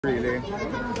Really,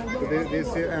 this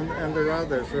and the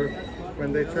rudder. So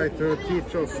when they try to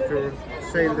teach us to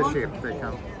sail the ship, they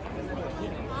can.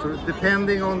 So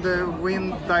depending on the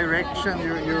wind direction,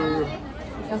 you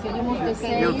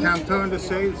can turn the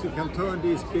sails. You can turn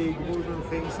these big wooden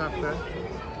things up there.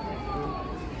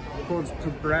 Called to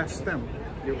brass them.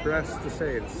 You brass the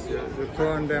sails. You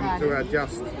turn them to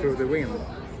adjust to the wind,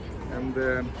 and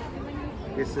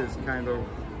this is kind of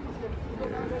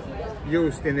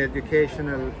used in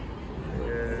educational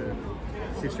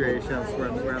situations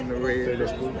when we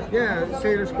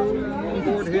sailor school on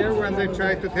board here, when they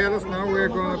try to tell us now we're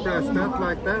going to press that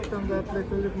like that and that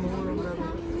little bit more and then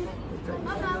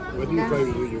what do you try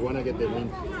to do? You want to get the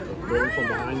wind going from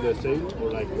behind the sail,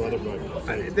 or like rather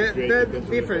that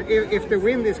different. If the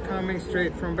wind is coming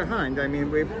straight from behind, I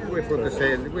mean we put the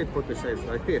sails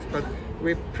like this, but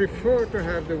we prefer to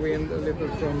have the wind a little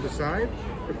from the side,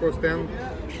 because then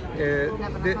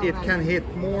it can hit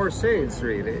more sails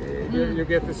really. You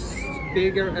get a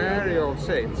bigger area of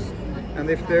sails, and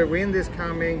if the wind is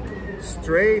coming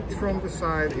straight from the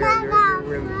side here, you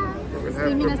will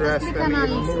have to brass them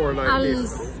even more like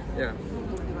this. Yeah.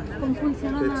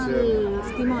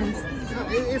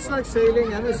 It's like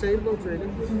sailing and a sailboat really,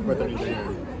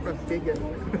 but bigger.